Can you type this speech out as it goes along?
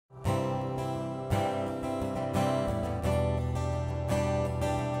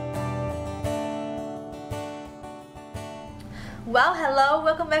Well, hello,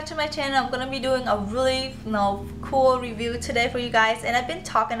 welcome back to my channel. I'm gonna be doing a really cool review today for you guys, and I've been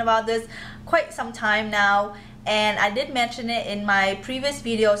talking about this quite some time now, and I did mention it in my previous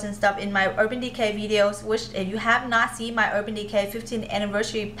videos and stuff, in my Urban Decay videos, which if you have not seen my Urban Decay 15th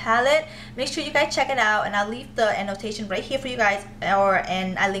anniversary palette, make sure you guys check it out, and I'll leave the annotation right here for you guys,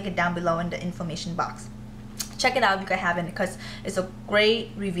 and I link it down below in the information box. Check it out if you guys haven't, because it's a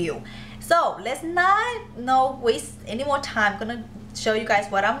great review. So let's not waste any more time. I'm gonna show you guys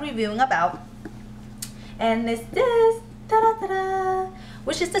what I'm reviewing about, and it's this,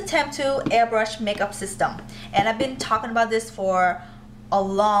 which is the Temptu Airbrush makeup system. And I've been talking about this for a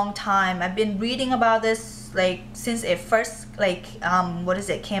long time. I've been reading about this since it first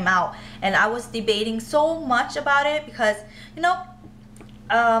came out, and I was debating so much about it because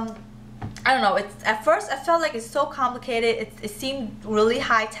I don't know, at first I felt like it's so complicated. It seemed really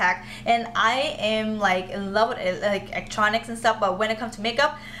high tech, and I am in love with electronics and stuff, but when it comes to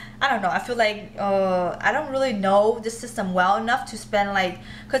makeup, I don't know, I feel like I don't really know this system well enough to spend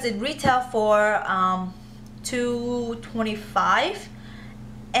because it retail for $225,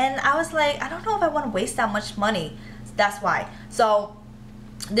 and I was like, I don't know if I want to waste that much money. That's why. So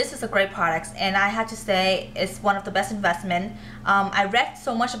this is a great product, and I had to say it's one of the best investment. I read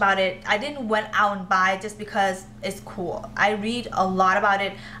so much about it. I didn't went out and buy it just because it's cool. I read a lot about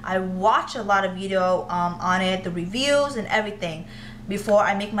it. I watch a lot of video on it, the reviews and everything, before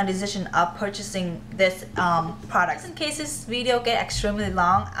I make my decision of purchasing this product. Just in case this video get extremely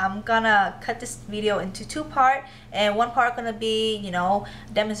long, I'm gonna cut this video into two parts, and one part gonna be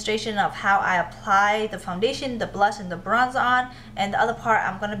demonstration of how I apply the foundation, the blush, and the bronzer on, and the other part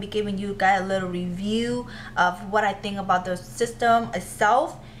I'm gonna be giving you guys a little review of what I think about the system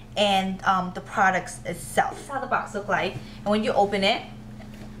itself and the products itself. This is how the box look like, and when you open it,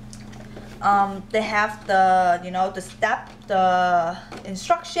 they have the step, the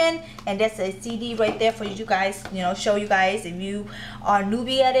instruction, and there's a CD right there for you guys, show you guys if you are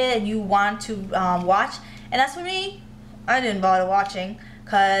newbie at it and you want to watch. And as for me, I didn't bother watching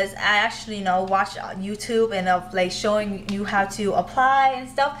because I actually watch YouTube and showing you how to apply and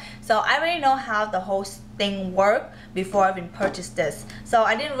stuff, so I already know how the whole thing work before I even purchased this. So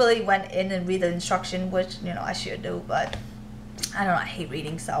I didn't really went in and read the instruction, which I should do, but I don't know, I hate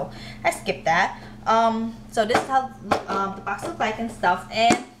reading, so I skipped that. So this is how the box looks like and stuff,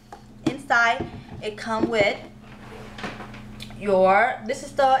 and inside it come with this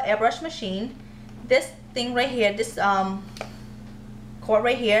is the airbrush machine. This thing right here, this cord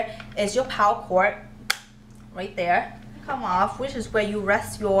right here is your power cord right there. Come off, which is where you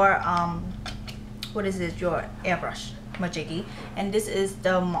rest your your airbrush majiggy, and this is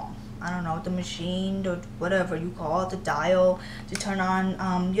the I don't know, the machine, or whatever you call it, the dial to turn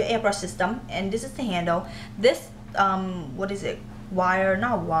on your airbrush system. And this is the handle. This the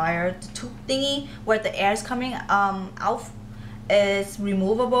tube thingy where the air is coming out is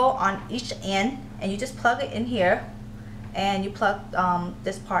removable on each end, and you just plug it in here, and you plug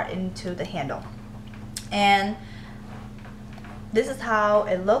this part into the handle, and this is how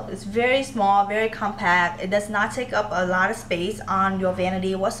it looks. It's very small, very compact. It does not take up a lot of space on your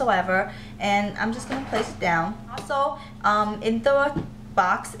vanity whatsoever, and I'm just gonna place it down. Also, in the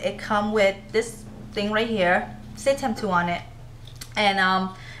box it come with this thing right here, say Temptu on it, and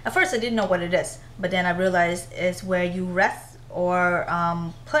at first I didn't know what it is, but then I realized it's where you rest or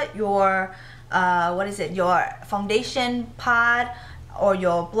put your your foundation pod or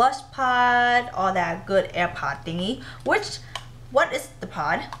your blush pod, all that good air pod thingy. What is the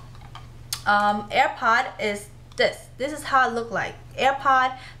pod? AirPod is this. This is how it look like.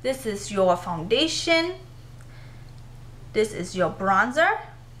 AirPod, this is your foundation, this is your bronzer,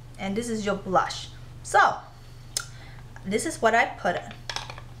 and this is your blush. So this is what I put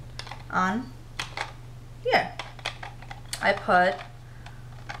on here. I put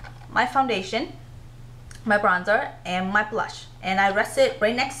my foundation, my bronzer, and my blush, and I rest it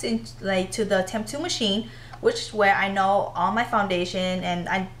right next to the Temptu machine, which is where I know all my foundation, and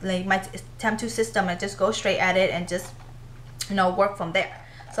I my Temptu system, and just go straight at it and just work from there.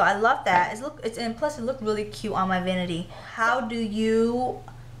 So I love that. And plus it looked really cute on my vanity. How do you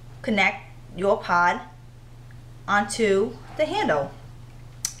connect your pod onto the handle?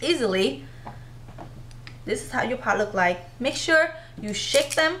 Easily. This is how your pod look like. Make sure you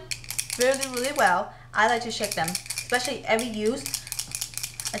shake them really well. I like to shake them, especially every use.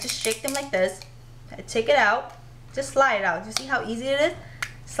 I just shake them like this. I take it out, just slide it out. You see how easy it is?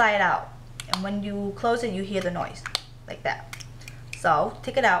 Slide it out, and when you close it, you hear the noise like that. So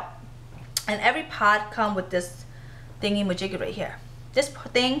take it out, and every pod come with this thingy majiggy right here. This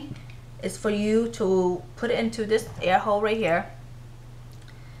thing is for you to put it into this air hole right here,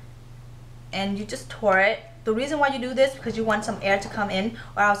 and you just twirl it. The reason why you do this because you want some air to come in,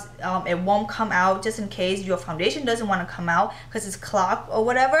 or else it won't come out, just in case your foundation doesn't want to come out because it's clogged or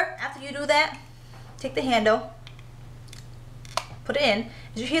whatever. After you do that, take the handle, put it in.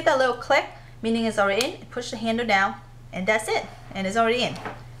 As you hear that little click, meaning it's already in, push the handle down, and that's it, and it's already in. So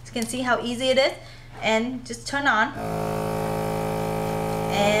you can see how easy it is, and just turn on,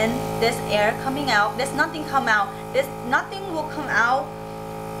 and there's air coming out. There's nothing come out. There's nothing will come out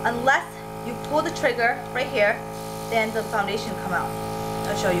unless you pull the trigger right here, then the foundation come out.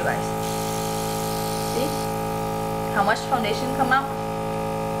 I'll show you guys. See how much foundation come out?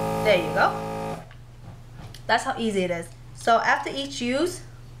 There you go. That's how easy it is. So after each use,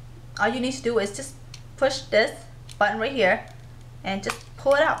 all you need to do is just push this button right here and just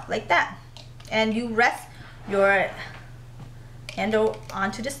pull it out like that, and you rest your handle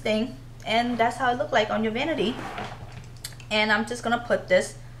onto this thing, and that's how it look like on your vanity. And I'm just gonna put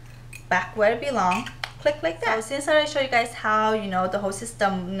this back where it belongs, click like that. So since I show you guys how, you know, the whole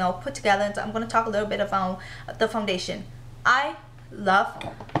system, you know, put together, so I'm going to talk a little bit about the foundation. I love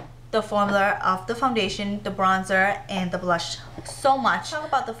the formula of the foundation, the bronzer, and the blush so much. Talk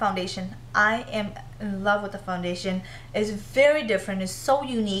about the foundation. I am in love with the foundation. It's very different. It's so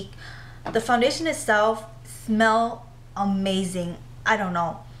unique. The foundation itself smells amazing. I don't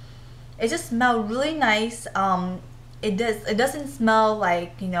know. It just smells really nice. It doesn't smell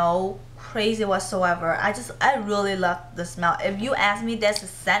like, you know, crazy whatsoever. I really love the smell. If you ask me there's a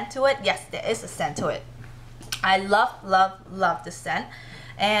scent to it, yes, there is a scent to it. I love the scent.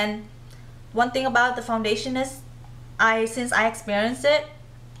 And one thing about the foundation is since I experienced it,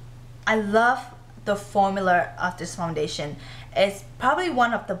 I love the formula of this foundation. It's probably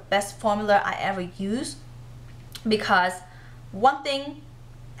one of the best formula I ever used, because one thing,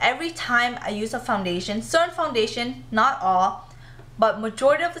 every time I use a foundation, certain foundation, not all, but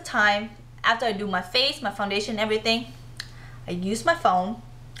majority of the time, after I do my face, my foundation, everything, I use my phone.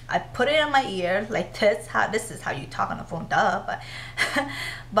 I put it in my ear like this. This is how you talk on the phone, duh.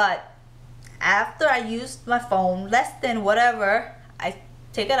 But after I use my phone, less than whatever, I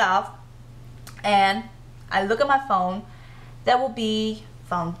take it off and I look at my phone. There will be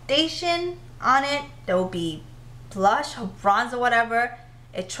foundation on it. There will be blush or bronze or whatever.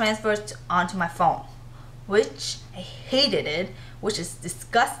 It transfers onto my phone, which I hated it, which is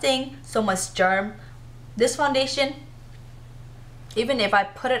disgusting. So much germ. This foundation, even if I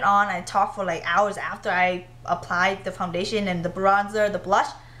put it on, I talk for like hours after I applied the foundation and the bronzer, the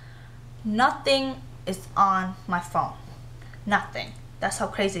blush, nothing is on my phone. Nothing. That's how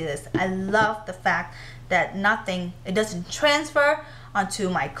crazy it is. I love the fact that nothing, it doesn't transfer onto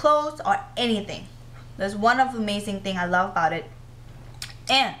my clothes or anything. That's one of the amazing things I love about it.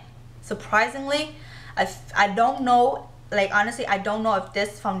 And surprisingly, I don't know, like honestly, I don't know if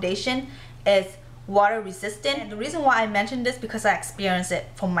this foundation is water resistant. And the reason why I mentioned this because I experienced it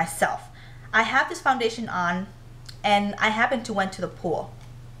for myself. I have this foundation on and I happened to went to the pool.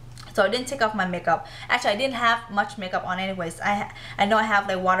 So I didn't take off my makeup. Actually, I didn't have much makeup on anyways. I know I have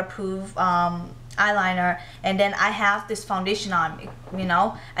like waterproof eyeliner, and then I have this foundation on, you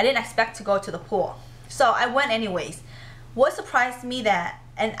know. I didn't expect to go to the pool. So I went anyways. What surprised me that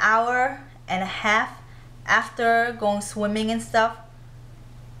an hour and a half after going swimming and stuff,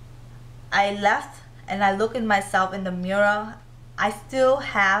 I left and I look at myself in the mirror. I still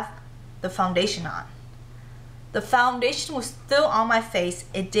have the foundation on. The foundation was still on my face.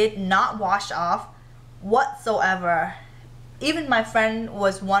 It did not wash off whatsoever. Even my friend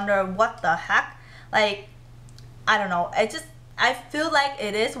was wondering what the heck. Like, I don't know. I feel like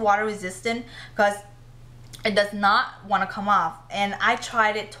it is water resistant because it does not want to come off. And I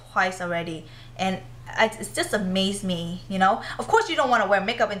tried it twice already, and it's just amazed me, you know. Of course you don't want to wear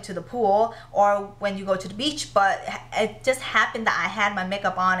makeup into the pool or when you go to the beach, but it just happened that I had my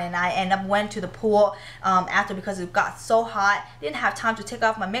makeup on and I ended up went to the pool after because it got so hot. Didn't have time to take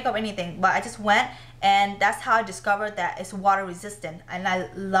off my makeup or anything, but I just went, and that's how I discovered that it's water resistant. And I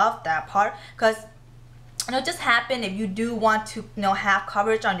love that part because, you know, it just happened if you do want to, you know, have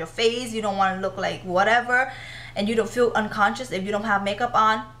coverage on your face, you don't want to look like whatever, and you don't feel unconscious if you don't have makeup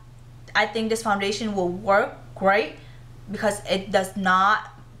on. I think this foundation will work great because it does not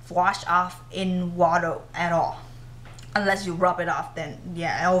wash off in water at all. Unless you rub it off, then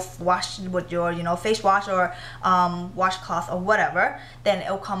yeah, it'll wash with your, you know, face wash or washcloth or whatever, then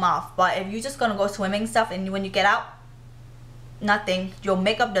it'll come off. But if you're just gonna go swimming stuff and when you get out, nothing, your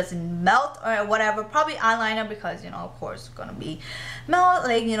makeup doesn't melt or whatever. Probably eyeliner because, you know, of course gonna be melt,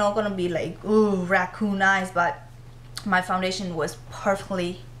 like, you know, gonna be like, ooh, raccoon eyes. But my foundation was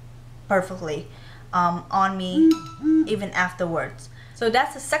perfectly on me even afterwards. So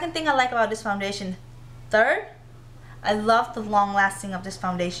that's the second thing I like about this foundation. Third, I love the long lasting of this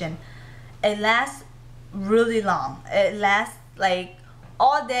foundation. It lasts really long. It lasts like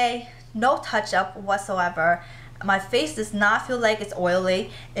all day, no touch up whatsoever. My face does not feel like it's oily.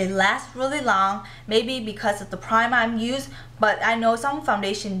 It lasts really long, maybe because of the primer I'm using, but I know some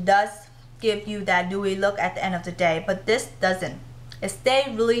foundation does give you that dewy look at the end of the day, but this doesn't. It stays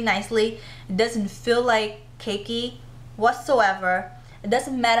really nicely. It doesn't feel like cakey whatsoever. It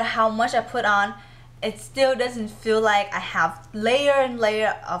doesn't matter how much I put on, it still doesn't feel like I have layer and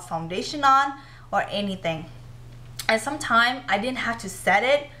layer of foundation on or anything. And sometimes I didn't have to set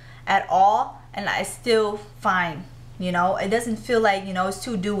it at all and I still fine, you know. It doesn't feel like, you know, it's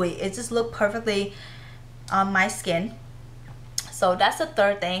too dewy. It just looks perfectly on my skin. So that's the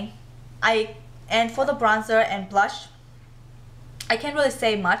third thing. And for the bronzer and blush, I can't really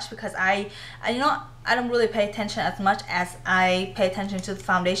say much because I don't really pay attention as much as I pay attention to the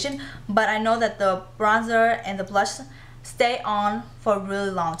foundation, but I know that the bronzer and the blush stay on for a really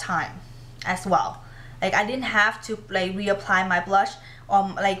long time as well. Like I didn't have to like reapply my blush,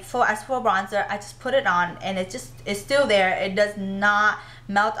 like as for bronzer, I just put it on and it's still there. It does not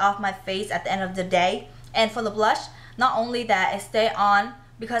melt off my face at the end of the day. And for the blush, not only that, it stay on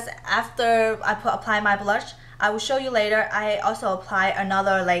because after I apply my blush, I will show you later, I also apply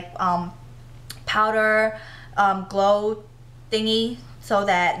another like powder glow thingy, so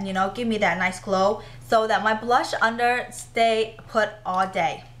that, you know, give me that nice glow, so that my blush under stay put all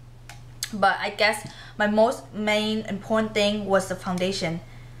day. But I guess my main important thing was the foundation.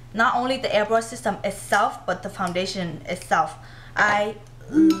 Not only the airbrush system itself, but the foundation itself. I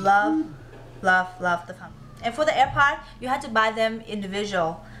love the foundation. And for the AirPod, you have to buy them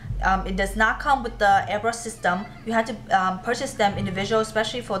individual. It does not come with the airbrush system. You have to purchase them individual,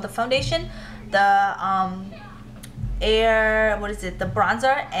 especially for the foundation, the the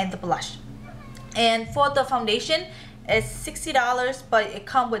bronzer and the blush. And for the foundation, it's $60, but it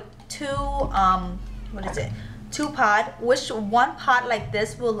comes with two pod, which one pod like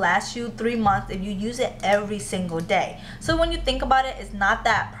this will last you 3 months if you use it every single day. So when you think about it, it's not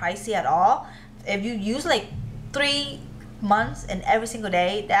that pricey at all. If you use like 3 months and every single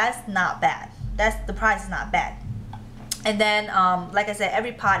day, that's not bad. The price is not bad. And then like I said,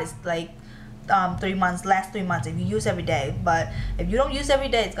 every pod is like 3 months, last 3 months if you use every day. But if you don't use every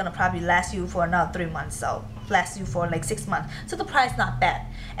day, it's gonna probably last you for another 3 months, so last you for like 6 months. So the price not bad.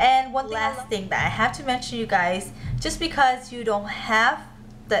 And one last thing that I have to mention, you guys, just because you don't have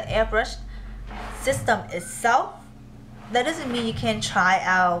the airbrush system itself, that doesn't mean you can't try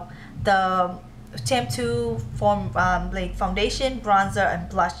out the Temptu like foundation, bronzer and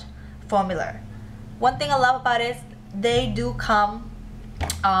blush formula. One thing I love about it is they do come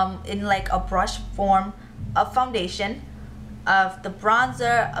in like a brush form of foundation, of the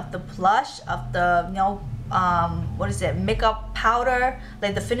bronzer, of the blush, of the, you know, makeup powder,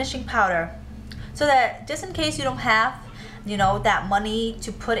 like the finishing powder, so that just in case you don't have, you know, that money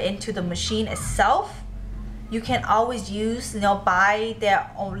to put into the machine itself, you can always use, you know, buy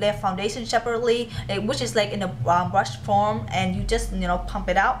their foundation separately, which is like in a brush form, and you just, you know, pump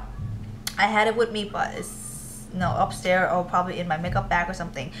it out. I had it with me, but it's, you know, upstairs or probably in my makeup bag or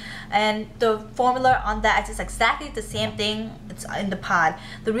something. And the formula on that is just exactly the same thing. It's in the pod.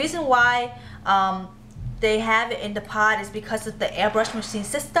 The reason why they have it in the pod is because of the airbrush machine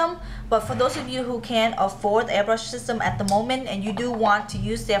system. But for those of you who can't afford the airbrush system at the moment and you do want to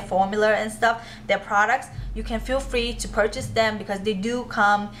use their formula and stuff, their products, you can feel free to purchase them, because they do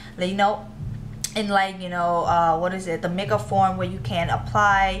come, you know, in like, you know, the makeup form where you can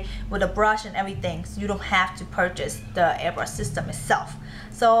apply with a brush and everything, so you don't have to purchase the airbrush system itself.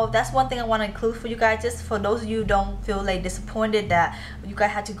 So that's one thing I want to include for you guys, just for those of you who don't feel like disappointed that you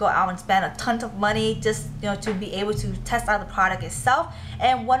guys had to go out and spend a ton of money just, you know, to be able to test out the product itself.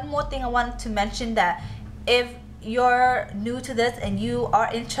 And one more thing I wanted to mention, that if you're new to this and you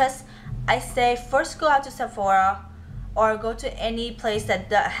are interested, I say first go out to Sephora or go to any place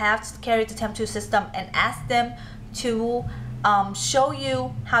that has carried the Temptu system and ask them to show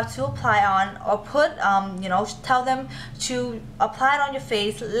you how to apply on, or put you know, tell them to apply it on your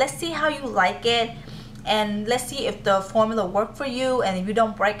face. Let's see how you like it, and let's see if the formula work for you, and if you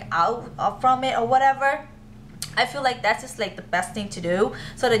don't break out from it or whatever. I feel like that's just like the best thing to do,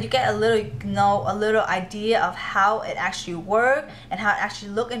 so that you get a little, you know, a little idea of how it actually works and how it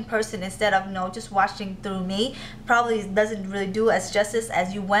actually look in person, instead of, you know, just watching through me. Probably doesn't really do as justice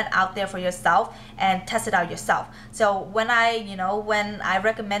as you went out there for yourself and test it out yourself. So when I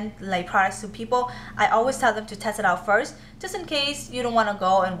recommend like products to people, I always tell them to test it out first, just in case you don't want to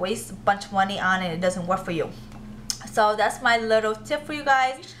go and waste a bunch of money on it and it doesn't work for you. So that's my little tip for you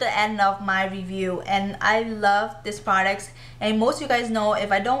guys. Reached the end of my review, and I love this products, and most of you guys know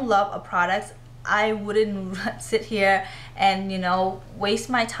if I don't love a product, I wouldn't sit here and, you know, waste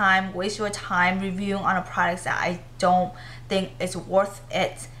my time, waste your time reviewing on a product that I don't think is worth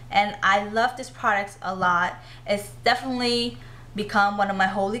it. And I love this product a lot. It's definitely become one of my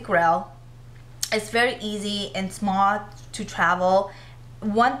holy grail. It's very easy and small to travel.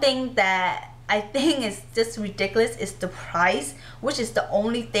 One thing that I think is just ridiculous is the price, which is the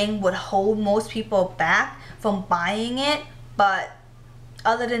only thing would hold most people back from buying it. But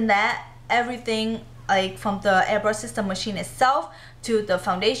other than that, everything, like from the airbrush system machine itself to the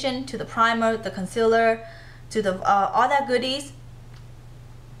foundation to the primer, the concealer, to the all that goodies,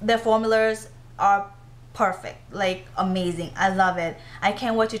 their formulas are perfect, like amazing. I love it. I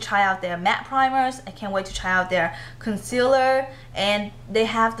can't wait to try out their matte primers. I can't wait to try out their concealer, and they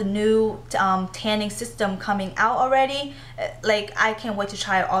have the new tanning system coming out already. Like, I can't wait to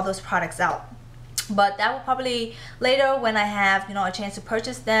try all those products out. But that will probably later when I have, you know, a chance to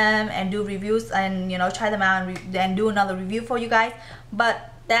purchase them and do reviews and, you know, try them out and then do another review for you guys.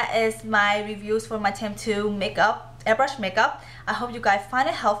 But that is my reviews for my Temptu airbrush makeup. I hope you guys find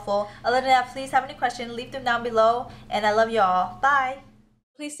it helpful. Other than that, please have any questions, leave them down below, and I love y'all. Bye.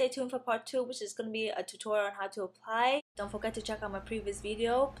 Please stay tuned for part 2, which is going to be a tutorial on how to apply. Don't forget to check out my previous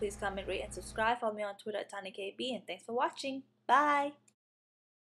video. Please comment, rate, and subscribe. Follow me on Twitter at ThanieKB, and thanks for watching. Bye.